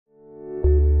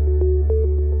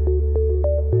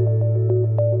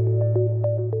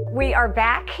We are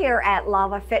back here at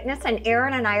Lava Fitness, and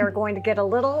Erin and I are going to get a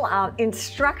little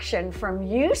instruction from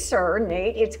you, sir,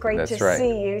 Nate. It's great to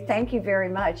see you. Thank you very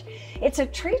much. It's a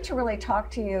treat to really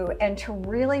talk to you and to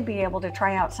really be able to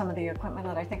try out some of the equipment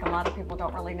that I think a lot of people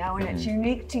don't really know, and it's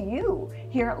unique to you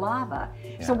here at Lava.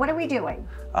 Yeah. So what are we doing?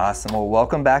 Awesome. Well,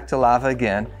 welcome back to Lava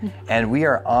again. And we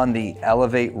are on the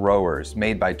Elevate rowers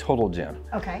made by Total Gym.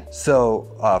 Okay.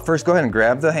 So first go ahead and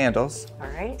grab the handles. All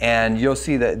right. And you'll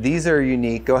see that these are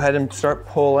unique. Go ahead and start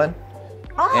pulling.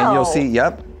 Oh. And you'll see,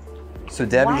 yep. So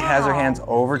Debbie has her hands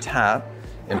over top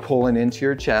and pulling into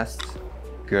your chest.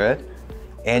 Good.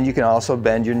 And you can also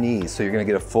bend your knees, so you're gonna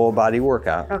get a full body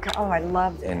workout. Okay, oh, I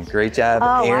love this. And great job,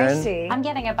 Erin. I see. I'm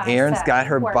getting a bicep Erin's got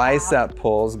her workout. bicep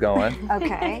pulls going.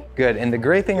 Okay. Good, and the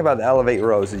great thing about the Elevate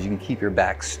rows is you can keep your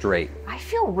back straight. I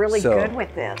feel really good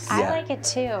with this. I like it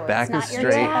too. Back is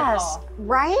straight. Yes,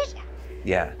 right?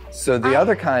 Yeah, so the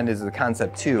other kind is the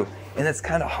concept two, and it's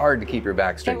kind of hard to keep your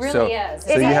back straight. It really is.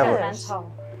 So you have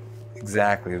mental.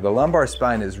 Exactly, the lumbar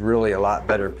spine is really a lot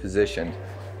better positioned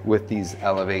with these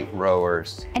Elevate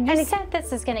rowers. And you said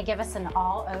this is going to give us an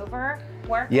all-over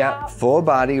workout? Yeah, full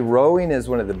body. Rowing is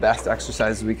one of the best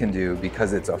exercises we can do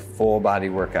because it's a full body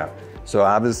workout. So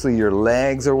obviously your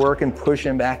legs are working,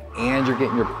 pushing back, and you're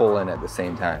getting your pull in at the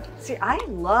same time. See, I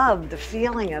love the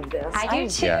feeling of this. I do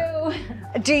too.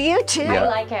 Yeah. Do you too? I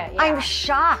like it, yeah. I'm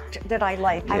shocked that I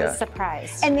like it. I was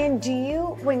surprised. And then do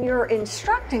you, when you're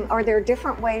instructing, are there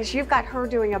different ways? You've got her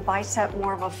doing a bicep,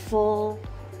 more of a full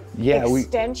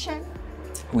extension?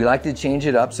 We like to change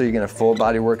it up so you get a full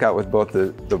body workout with both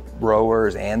the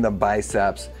rowers and the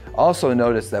biceps. Also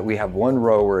notice that we have one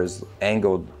rower is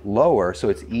angled lower, so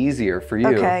it's easier for you.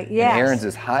 Okay, yes. And Erin's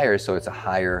is higher, so it's a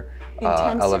higher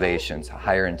elevations,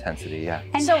 higher intensity, yeah.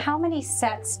 And so how many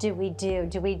sets do we do?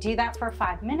 Do we do that for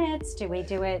 5 minutes? Do we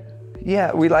do it?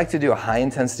 Yeah, we like to do a high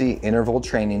intensity interval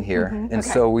training here. And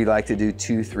so we like to do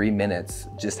 2-3 minutes,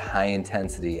 just high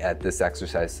intensity at this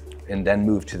exercise, and then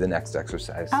move to the next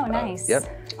exercise. Oh, nice.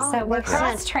 Yep. So we're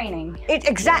cross training.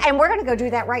 Exactly, and we're gonna go do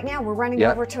that right now. We're running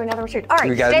over to another machine. All right,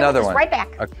 we got another one. Right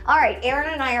back. Okay. All right, Erin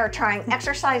and I are trying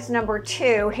exercise number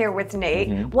 2 here with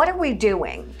Nate. What are we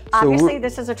doing? Obviously,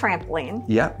 this is a trampoline.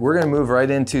 Yeah, we're gonna move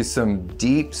right into some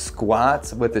deep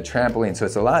squats with the trampoline. So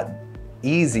it's a lot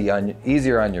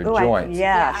easier on your joints.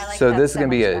 Yes. I like so that this is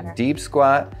going to be better. a deep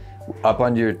squat up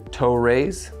on your toe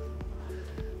raise.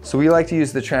 So we like to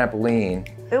use the trampoline.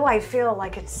 Ooh, I feel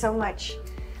like it's so much.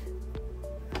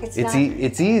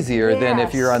 It's easier than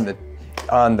if you're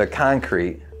on the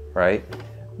concrete, right?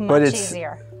 Much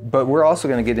easier. But we're also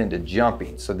going to get into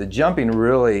jumping. So the jumping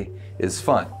really is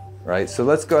fun, right? So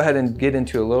let's go ahead and get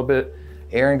into a little bit.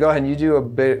 Erin, go ahead and you do a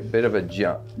bit of a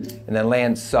jump, and then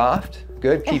land soft.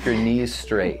 Good, keep your knees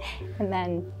straight. And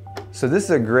then. So this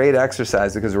is a great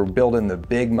exercise because we're building the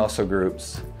big muscle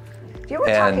groups. You were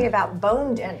talking about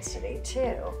bone density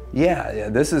too. Yeah,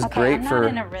 this is great I'm for. not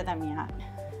in a rhythm yet.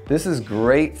 This is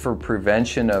great for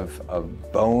prevention of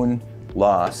bone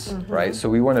loss, right? So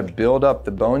we want to build up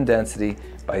the bone density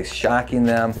by shocking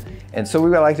them. And so we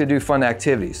like to do fun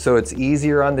activities. So it's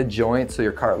easier on the joints, so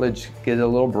your cartilage gets a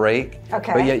little break,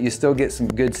 but yet you still get some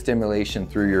good stimulation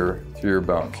through your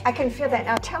bones. I can feel that.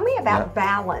 Now tell me about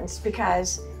balance,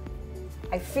 because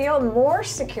I feel more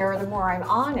secure the more I'm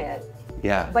on it.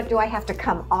 Yeah. But do I have to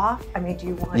come off? I mean, do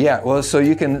you want Yeah, well, so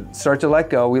you can start to let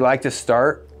go. We like to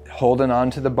start holding on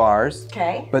to the bars.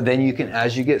 Okay. But then you can,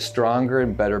 as you get stronger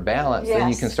and better balance, then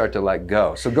you can start to let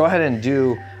go. So go ahead and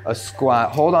do a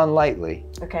squat. Hold on lightly.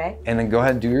 Okay. And then go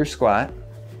ahead and do your squat.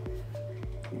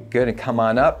 Good, and come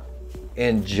on up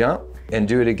and jump and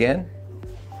do it again.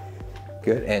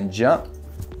 Good, and jump.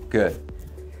 Good.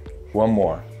 One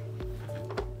more.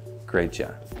 Great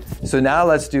job. So now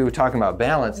let's talking about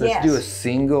balance, let's do a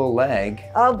single leg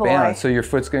balance. So your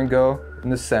foot's gonna go in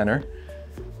the center.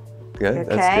 Good,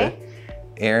 that's good.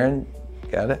 Erin,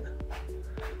 got it?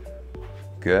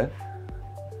 Good.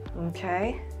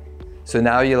 Okay. So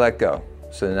now you let go.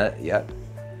 So that,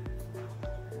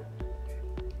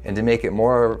 And to make it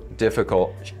more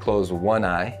difficult, close one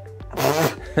eye.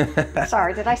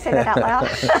 Sorry, did I say that out loud?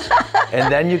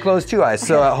 And then you close 2 eyes.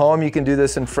 So at home, you can do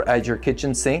this at your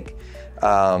kitchen sink.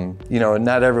 You know,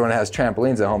 not everyone has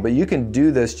trampolines at home, but you can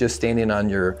do this just standing on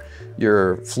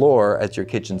your floor at your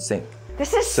kitchen sink.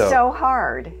 This is so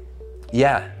hard.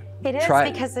 Yeah. It is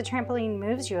because the trampoline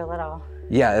moves you a little.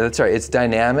 Yeah, that's right. It's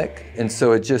dynamic, and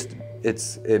so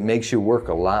it makes you work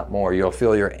a lot more. You'll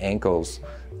feel your ankles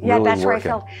really that's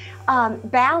working. where I feel.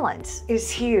 Balance is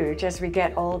huge as we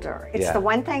get older. It's the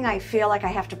one thing I feel like I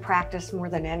have to practice more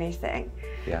than anything.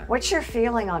 Yeah. What's your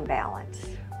feeling on balance?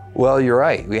 Well, you're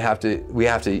right. We have to,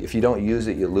 if you don't use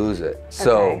it, you lose it.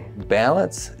 So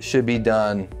balance should be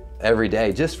done every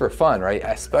day just for fun, right?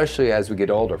 Especially as we get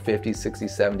older, 50s,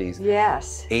 60s, 70s,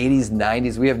 yes, 80s,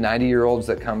 90s. We have 90-year-olds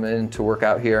that come in to work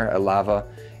out here at Lava.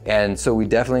 And so we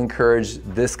definitely encourage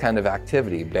this kind of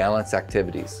activity, balance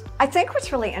activities. I think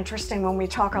what's really interesting when we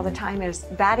talk all the time is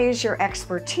that is your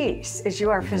expertise, is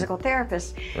you are a physical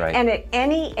therapist. Right. And at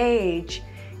any age,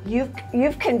 you've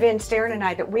convinced Erin and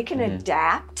I that we can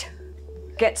adapt,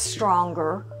 get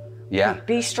stronger,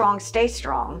 be strong, stay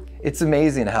strong. It's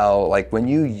amazing how, like, when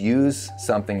you use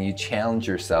something, you challenge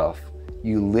yourself,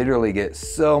 you literally get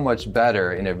so much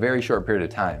better in a very short period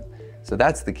of time. So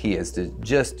that's the key, is to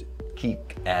just keep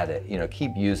at it,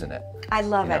 keep using it. I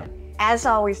love it. As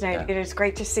always, Nate, it is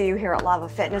great to see you here at Lava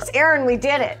Fitness. Erin, we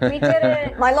did it. We did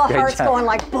it. My little heart's going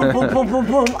like boom, boom, boom, boom,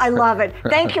 boom. I love it.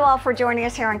 Thank you all for joining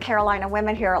us here on Carolina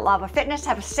Women here at Lava Fitness.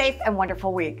 Have a safe and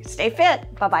wonderful week. Stay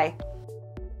fit. Bye-bye.